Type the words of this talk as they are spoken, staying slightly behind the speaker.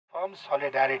firm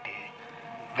solidarity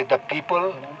with the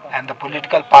people and the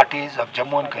political parties of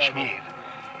Jammu and Kashmir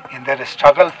in their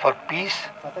struggle for peace,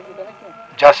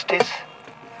 justice,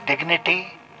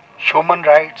 dignity, human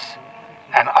rights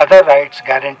and other rights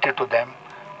guaranteed to them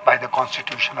by the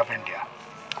Constitution of India.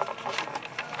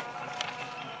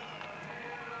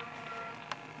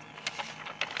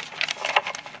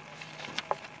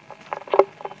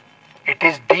 It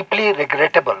is deeply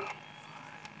regrettable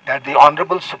that the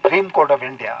Honorable Supreme Court of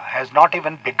India has not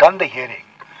even begun the hearing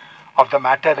of the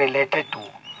matter related to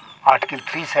Article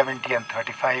 370 and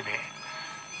 35A,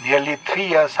 nearly 3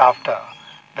 years after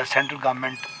the central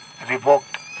government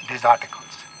revoked these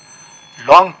articles.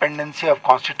 Long pendency of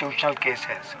constitutional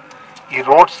cases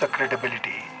erodes the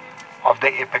credibility of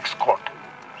the apex court.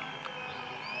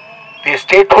 The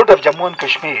statehood of Jammu and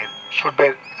Kashmir should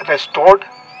be restored,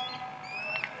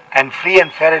 and free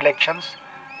and fair elections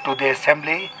to the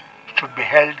assembly should be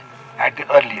held at the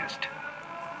earliest.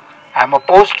 I am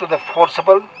opposed to the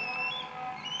forcible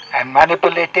and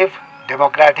manipulative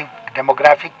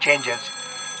demographic changes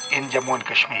in Jammu and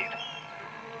Kashmir.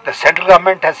 The central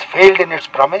government has failed in its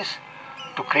promise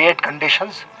to create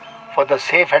conditions for the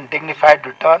safe and dignified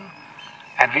return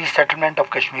and resettlement of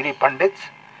Kashmiri Pandits.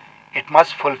 It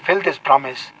must fulfill this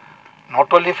promise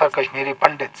not only for Kashmiri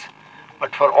Pandits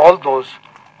but for all those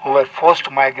who were forced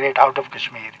to migrate out of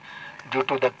Kashmir due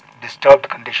to the disturbed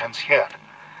conditions here.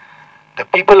 The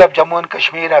people of Jammu and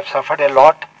Kashmir have suffered a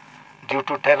lot due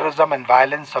to terrorism and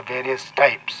violence of various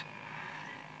types.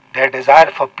 Their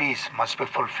desire for peace must be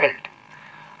fulfilled.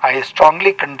 I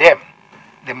strongly condemn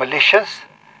the malicious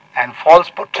and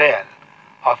false portrayal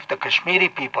of the Kashmiri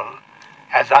people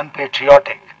as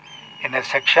unpatriotic in a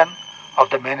section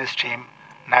of the mainstream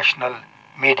national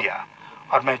media.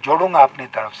 और मैं जोड़ूंगा अपनी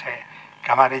तरफ से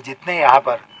कि हमारे जितने यहाँ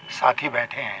पर साथी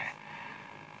बैठे हैं,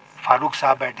 फारूक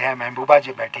साहब बैठे हैं, महबूबा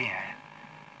जी बैठी हैं,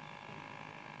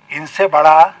 इनसे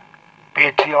बड़ा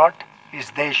पेट्रियट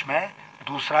इस देश में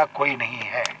दूसरा कोई नहीं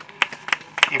है.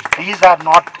 If these are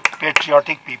not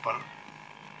patriotic people,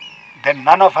 then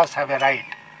none of us have a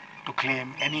right to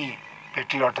claim any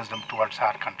patriotism towards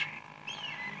our country.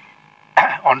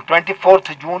 On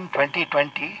 24th June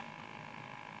 2020,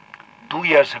 2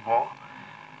 years ago,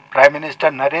 Prime Minister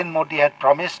Narendra Modi had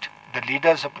promised the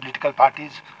leaders of political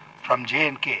parties from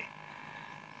J&K,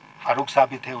 Farooq साहब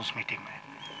भी थे उस meeting में,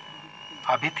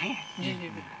 अभी थी,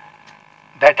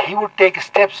 that he would take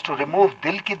steps to remove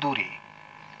Dil ki Duri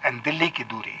and Delhi ki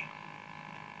Duri.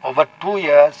 Over 2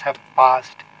 years have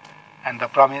passed and the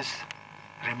promise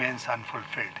remains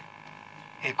unfulfilled.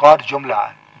 एक और जुमला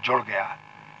जुड़ गया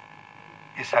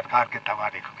इस सरकार के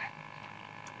तवारीख में.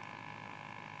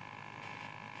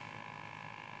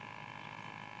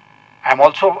 I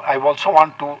also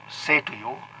want to say to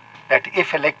you that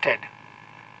if elected,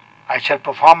 I shall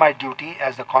perform my duty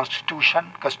as the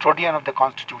custodian of the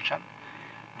Constitution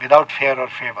without fear or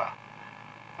favor.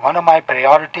 One of my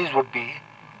priorities would be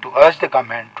to urge the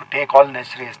government to take all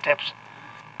necessary steps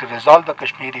to resolve the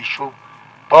Kashmir issue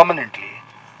permanently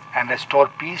and restore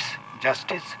peace,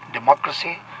 justice,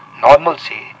 democracy,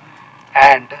 normalcy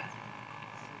and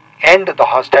end the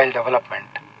hostile development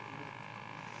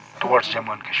towards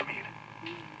Jammu and Kashmir.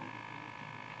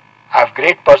 I have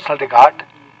great personal regard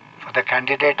for the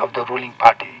candidate of the ruling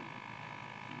party,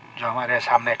 जो हमारे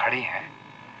सामने खड़ी हैं.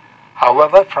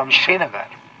 However, from Srinagar,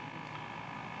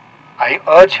 I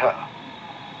urge her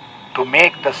to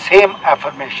make the same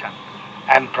affirmation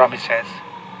and promises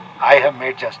I have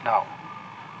made just now.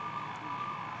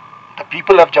 The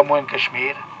people of Jammu and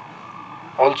Kashmir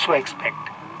also expect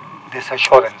this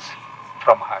assurance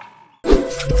from her.